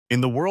In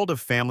the world of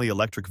family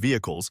electric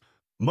vehicles,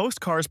 most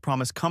cars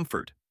promise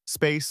comfort,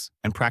 space,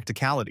 and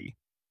practicality,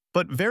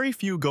 but very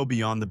few go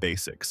beyond the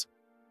basics.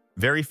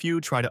 Very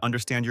few try to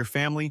understand your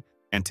family,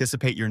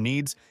 anticipate your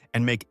needs,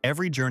 and make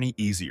every journey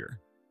easier.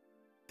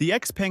 The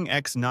XPeng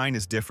X9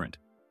 is different.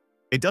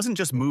 It doesn't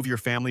just move your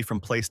family from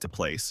place to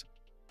place,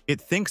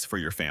 it thinks for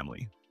your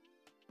family.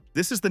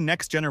 This is the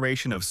next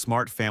generation of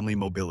smart family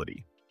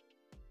mobility.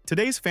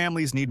 Today's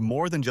families need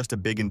more than just a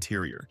big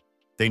interior.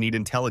 They need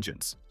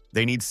intelligence,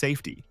 they need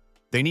safety,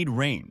 they need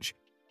range,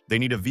 they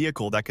need a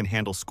vehicle that can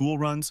handle school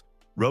runs,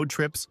 road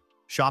trips,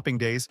 shopping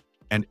days,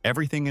 and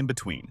everything in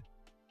between.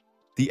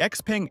 The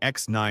XPeng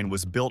X9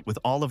 was built with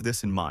all of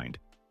this in mind,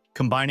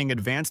 combining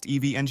advanced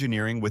EV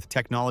engineering with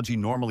technology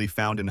normally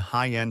found in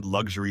high-end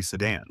luxury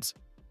sedans.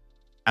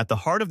 At the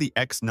heart of the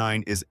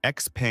X9 is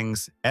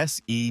XPeng's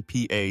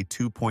SEPA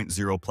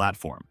 2.0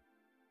 platform,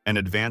 an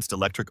advanced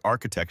electric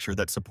architecture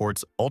that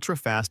supports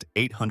ultra-fast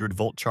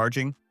 800-volt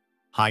charging,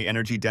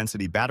 high-energy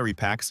density battery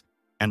packs,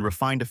 and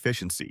refined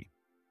efficiency.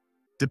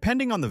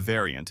 Depending on the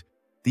variant,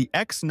 the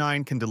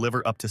X9 can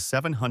deliver up to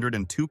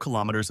 702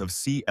 kilometers of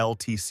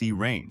CLTC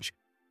range,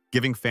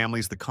 giving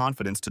families the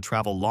confidence to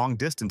travel long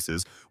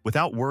distances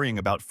without worrying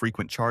about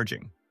frequent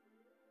charging.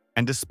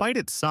 And despite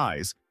its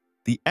size,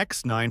 the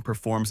X9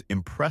 performs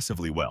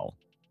impressively well.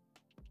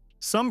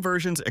 Some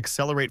versions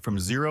accelerate from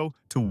 0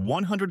 to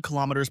 100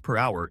 kilometers per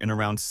hour in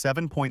around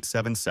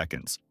 7.7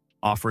 seconds,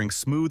 offering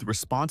smooth,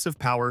 responsive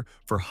power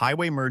for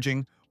highway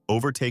merging,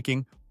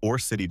 overtaking, or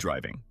city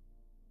driving.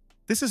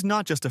 This is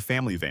not just a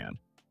family van.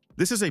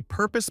 This is a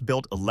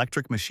purpose-built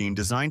electric machine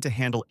designed to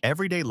handle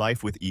everyday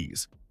life with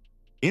ease.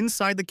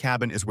 Inside the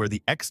cabin is where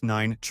the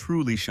X9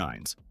 truly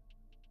shines.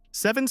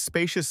 7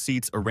 spacious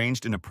seats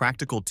arranged in a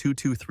practical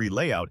 2-2-3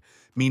 layout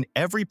mean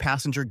every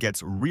passenger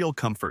gets real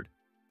comfort,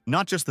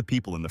 not just the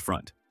people in the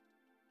front.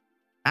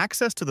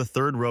 Access to the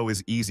third row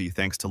is easy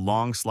thanks to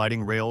long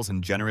sliding rails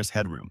and generous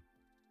headroom.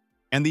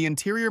 And the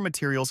interior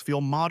materials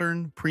feel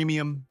modern,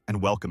 premium,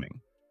 and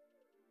welcoming.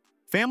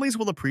 Families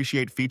will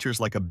appreciate features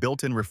like a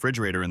built-in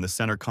refrigerator in the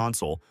center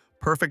console,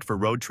 perfect for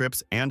road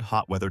trips and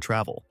hot weather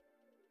travel.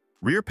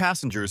 Rear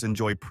passengers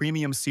enjoy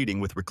premium seating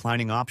with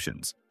reclining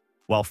options,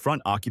 while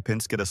front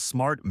occupants get a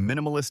smart,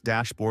 minimalist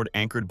dashboard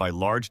anchored by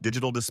large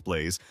digital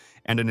displays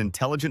and an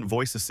intelligent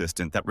voice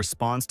assistant that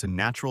responds to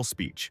natural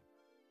speech.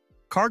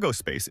 Cargo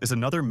space is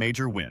another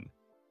major win.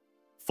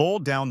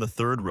 Fold down the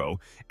third row,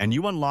 and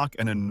you unlock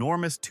an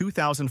enormous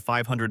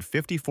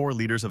 2,554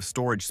 liters of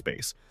storage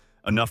space,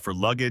 enough for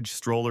luggage,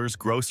 strollers,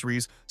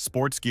 groceries,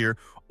 sports gear,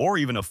 or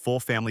even a full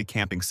family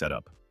camping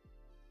setup.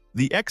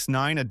 The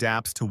X9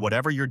 adapts to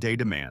whatever your day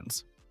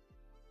demands.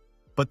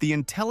 But the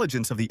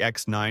intelligence of the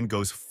X9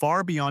 goes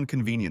far beyond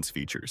convenience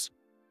features.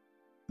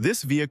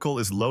 This vehicle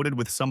is loaded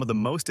with some of the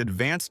most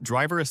advanced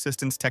driver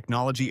assistance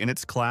technology in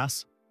its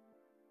class.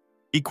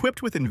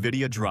 Equipped with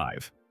NVIDIA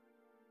Drive,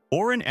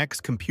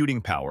 Orin-X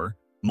computing power,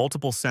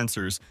 multiple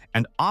sensors,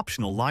 and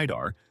optional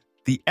LiDAR,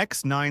 the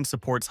X9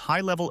 supports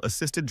high-level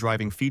assisted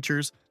driving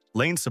features,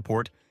 lane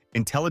support,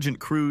 intelligent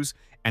cruise,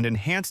 and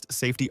enhanced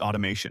safety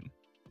automation.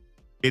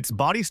 Its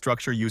body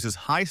structure uses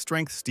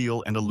high-strength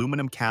steel and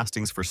aluminum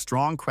castings for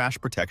strong crash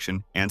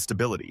protection and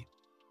stability.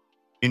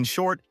 In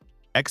short,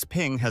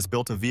 XPeng has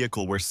built a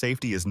vehicle where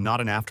safety is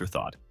not an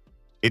afterthought.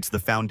 It's the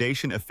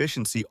foundation.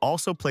 Efficiency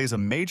also plays a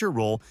major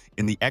role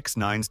in the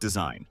X9's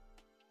design.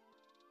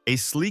 A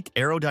sleek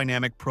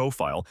aerodynamic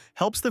profile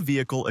helps the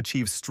vehicle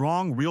achieve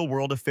strong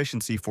real-world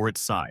efficiency for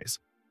its size.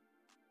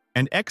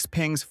 And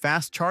XPeng's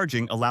fast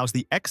charging allows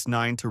the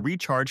X9 to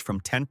recharge from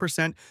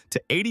 10%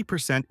 to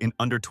 80% in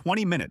under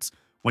 20 minutes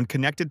when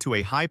connected to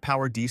a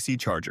high-power DC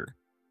charger.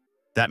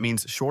 That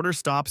means shorter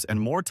stops and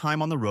more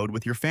time on the road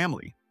with your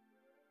family.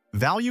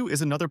 Value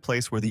is another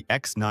place where the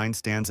X9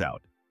 stands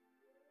out.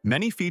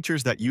 Many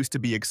features that used to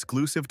be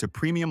exclusive to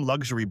premium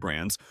luxury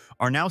brands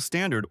are now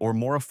standard or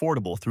more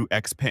affordable through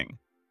XPeng.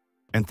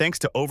 And thanks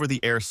to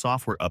over-the-air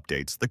software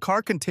updates, the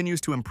car continues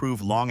to improve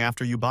long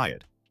after you buy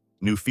it.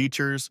 New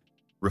features,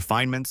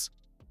 refinements,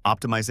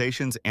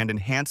 optimizations, and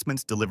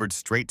enhancements delivered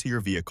straight to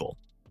your vehicle.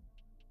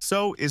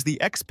 So, is the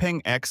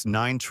XPeng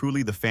X9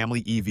 truly the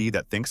family EV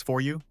that thinks for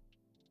you?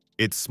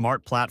 Its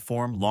smart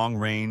platform, long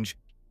range,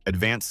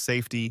 advanced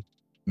safety,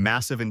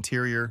 massive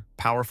interior,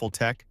 powerful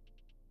tech,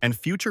 and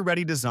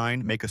future-ready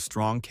design make a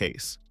strong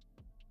case.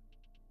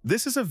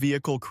 This is a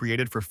vehicle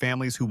created for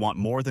families who want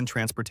more than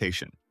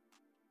transportation.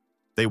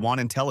 They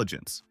want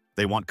intelligence,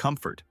 they want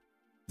comfort,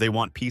 they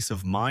want peace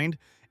of mind,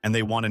 and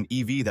they want an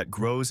EV that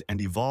grows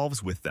and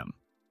evolves with them.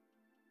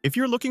 If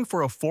you're looking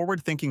for a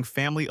forward-thinking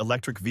family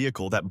electric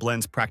vehicle that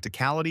blends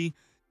practicality,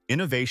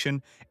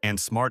 innovation, and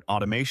smart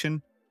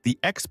automation, the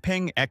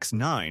XPeng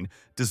X9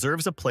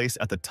 deserves a place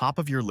at the top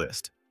of your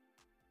list.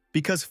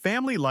 Because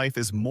family life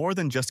is more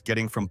than just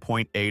getting from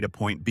point A to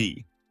point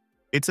B.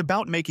 It's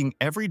about making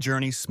every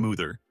journey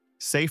smoother,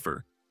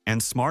 safer,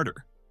 and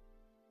smarter.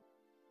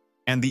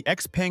 And the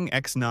XPeng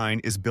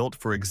X9 is built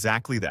for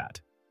exactly that.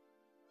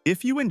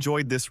 If you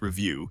enjoyed this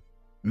review,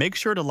 make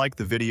sure to like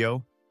the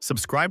video,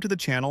 subscribe to the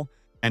channel,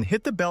 and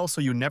hit the bell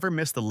so you never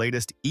miss the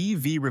latest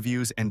EV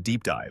reviews and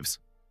deep dives.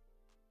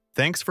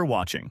 Thanks for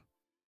watching.